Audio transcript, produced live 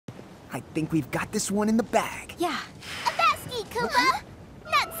I think we've got this one in the bag. Yeah. Avasti, Kupo!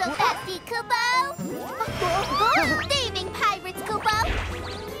 Not so fasty, Kupo! Saving pirates, Kupo!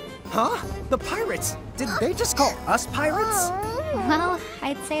 Huh? The pirates? Did they just call us pirates? Well,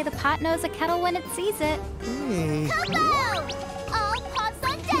 I'd say the pot knows a kettle when it sees it. Hey. Kupo! All pots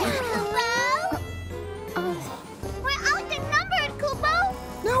on deck, Kupo! We're outnumbered, Kupo!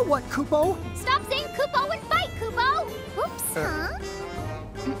 Now what, Kupo? Stop saying Kupo and fight, Kupo! Oops, huh?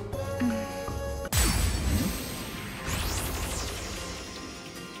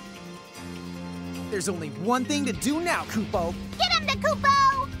 There's only one thing to do now, Kupo. Get him, the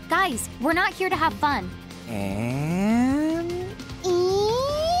Kupo! Guys, we're not here to have fun. And...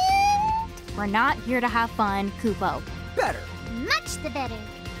 We're not here to have fun, Kupo. better. Much the better.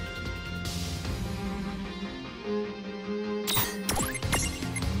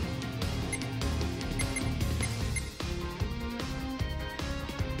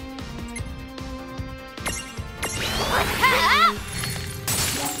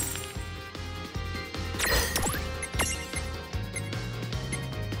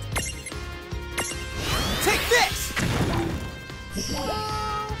 Take this!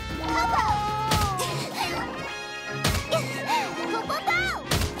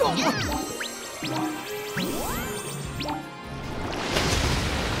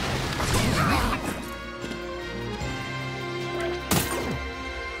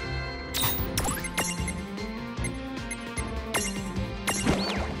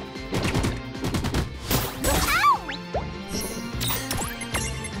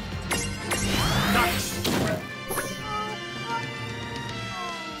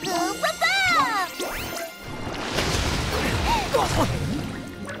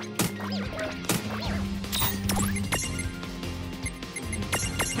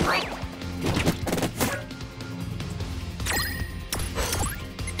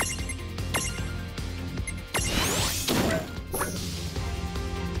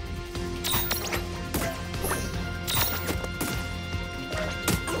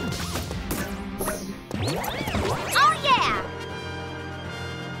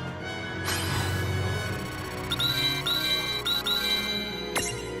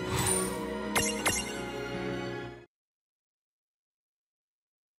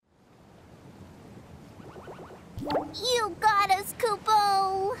 You got us,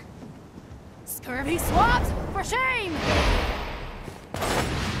 Kupo! Scurvy swabs, for shame!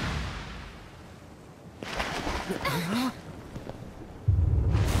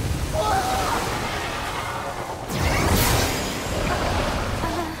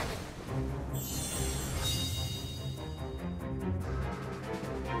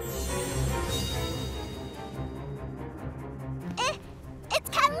 It's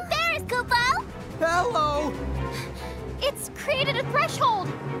Captain Faris, Kupo! Hello! It's created a threshold!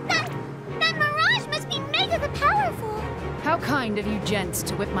 That mirage must be mega powerful! How kind of you gents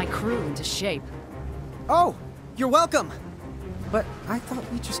to whip my crew into shape. Oh, you're welcome. But I thought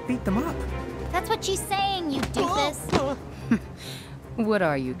we just beat them up. That's what she's saying, you doofus. What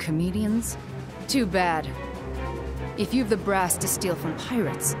are you, comedians? Too bad. If you've the brass to steal from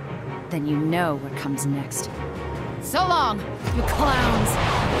pirates, then you know what comes next. So long, you clowns!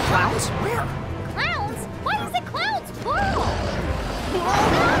 Clowns? Where? Clowns? Why is it clowns, plural?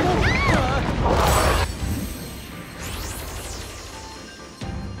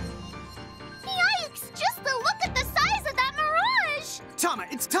 Yikes! Just to look at the size of that mirage! Tama,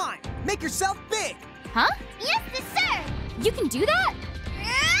 it's time! Make yourself big! Huh? Yes, sir! You can do that?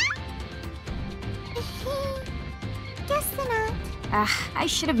 Guess not. I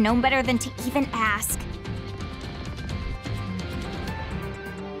should have known better than to even ask.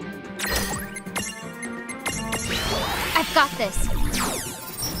 I've got this.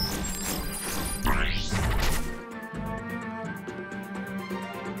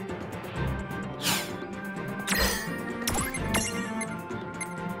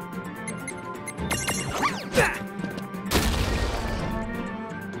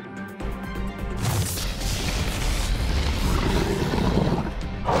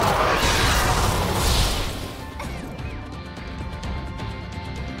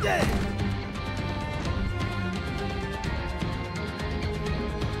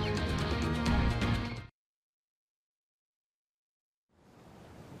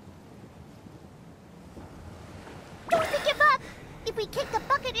 Don't give up! If we kick the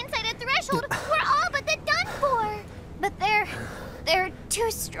bucket inside a threshold, we're all but done for! But they're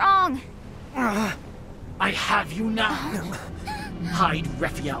too strong. I have you now. Hide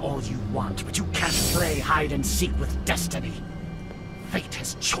Refia all you want, but you can't play hide and seek with destiny. Fate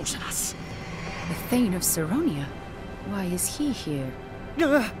has chosen us. The Thane of Saronia? Why is he here?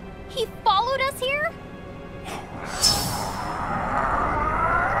 He followed us here?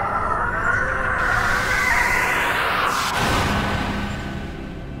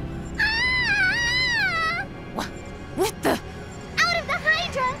 Ah! What the? Out of the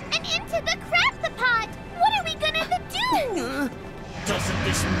Hydra and into the Kratos! What are we gonna do? Doesn't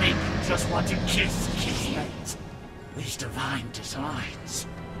this make you just want to kiss kismet? These divine designs.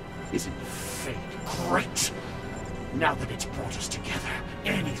 Isn't fate great? Now that it's brought us together,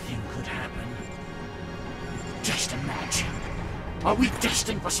 anything could happen. Just imagine. Are we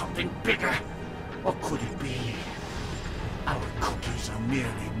destined for something bigger? Or could it be our cookies are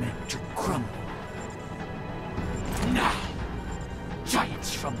merely meant to crumble? Now,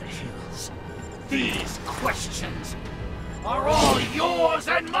 giants from the hills, these questions are all yours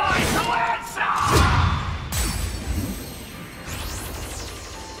and mine to answer!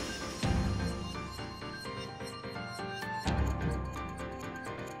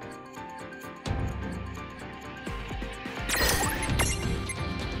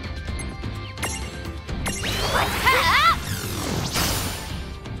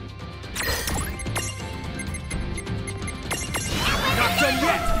 Not done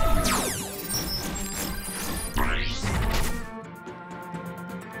yet!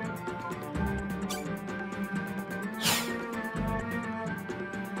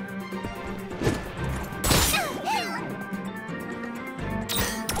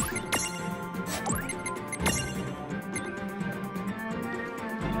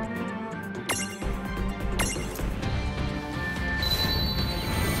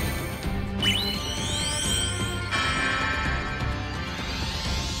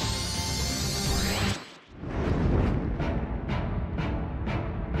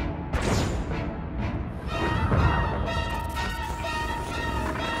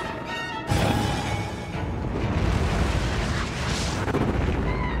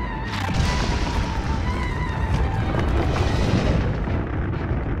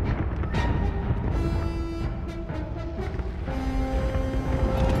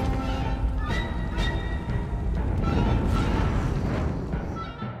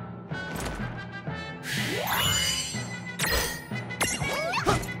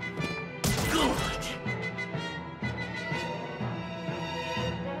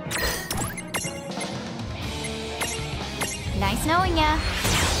 Nice knowing ya.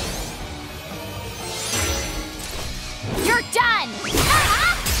 You're done!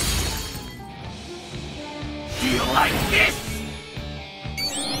 Do you like this?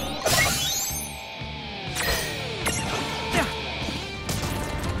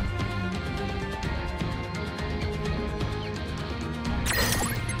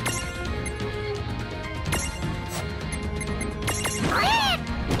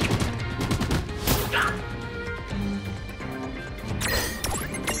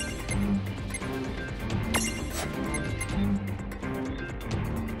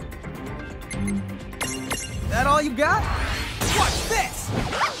 That all you got? Watch this!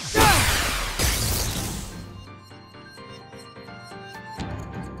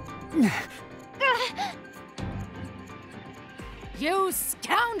 You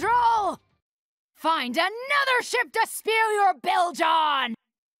scoundrel! Find another ship to spew your bilge on!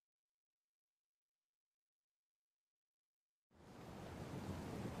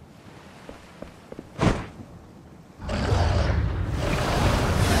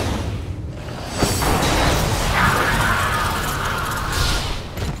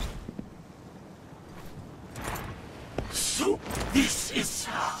 So this is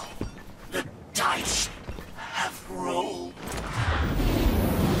how the dice have rolled.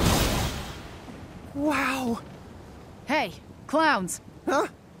 Wow! Hey, clowns. Huh?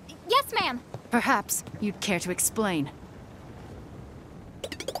 Yes, ma'am. Perhaps you'd care to explain.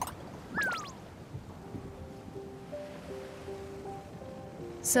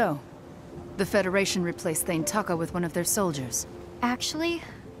 So, the Federation replaced Thane Taka with one of their soldiers. Actually,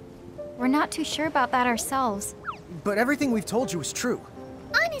 we're not too sure about that ourselves. But everything we've told you is true.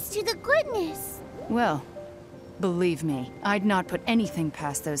 Honest to the goodness. Well, believe me, I'd not put anything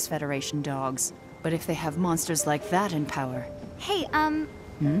past those Federation dogs. But if they have monsters like that in power... Hey,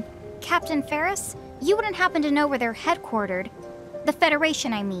 Captain Faris, you wouldn't happen to know where they're headquartered. The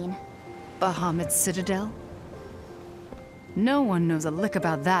Federation, I mean. Bahamut's Citadel? No one knows a lick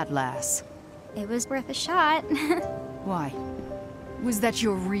about that, lass. It was worth a shot. Why? Was that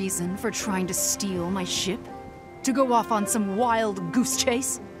your reason for trying to steal my ship? To go off on some wild goose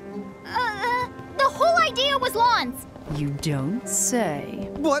chase? The whole idea was Lon's. You don't say.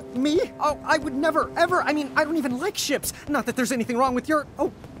 What, me? Oh, I would never, ever, I mean, I don't even like ships. Not that there's anything wrong with your...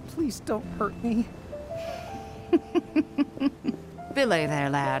 Oh, please don't hurt me. Belay there,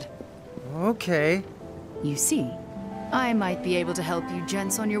 lad. Okay. You see, I might be able to help you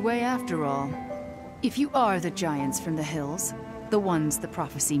gents on your way after all. If you are the giants from the hills, the ones the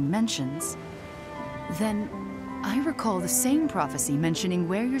prophecy mentions, then I recall the same prophecy mentioning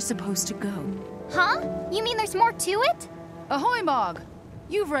where you're supposed to go. Huh? You mean there's more to it? Ahoy, Mog!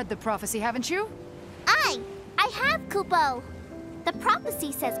 You've read the prophecy, haven't you? I have, Kupo. The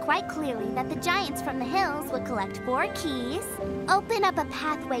prophecy says quite clearly that the giants from the hills would collect 4 keys, open up a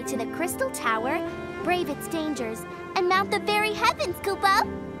pathway to the Crystal Tower, brave its dangers, and mount the very heavens, Kupo!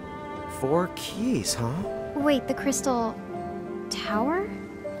 4 keys, huh? Wait, the Crystal Tower?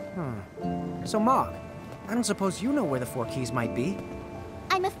 So, Mog, I don't suppose you know where the 4 keys might be.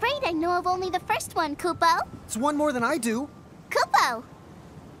 I'm afraid I know of only the first one, Kupo. It's one more than I do. Kupo!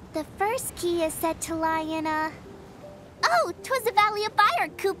 The first key is said to lie in a... Oh, 'twas the Valley of Fire,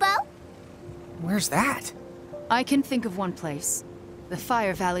 Kupo! Where's that? I can think of one place. The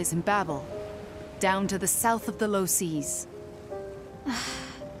Fire Valleys in Babel. Down to the south of the low seas.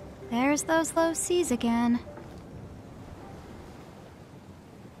 There's those low seas again.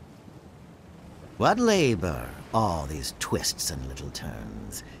 What labor, all these twists and little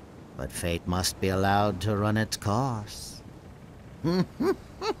turns. But fate must be allowed to run its course.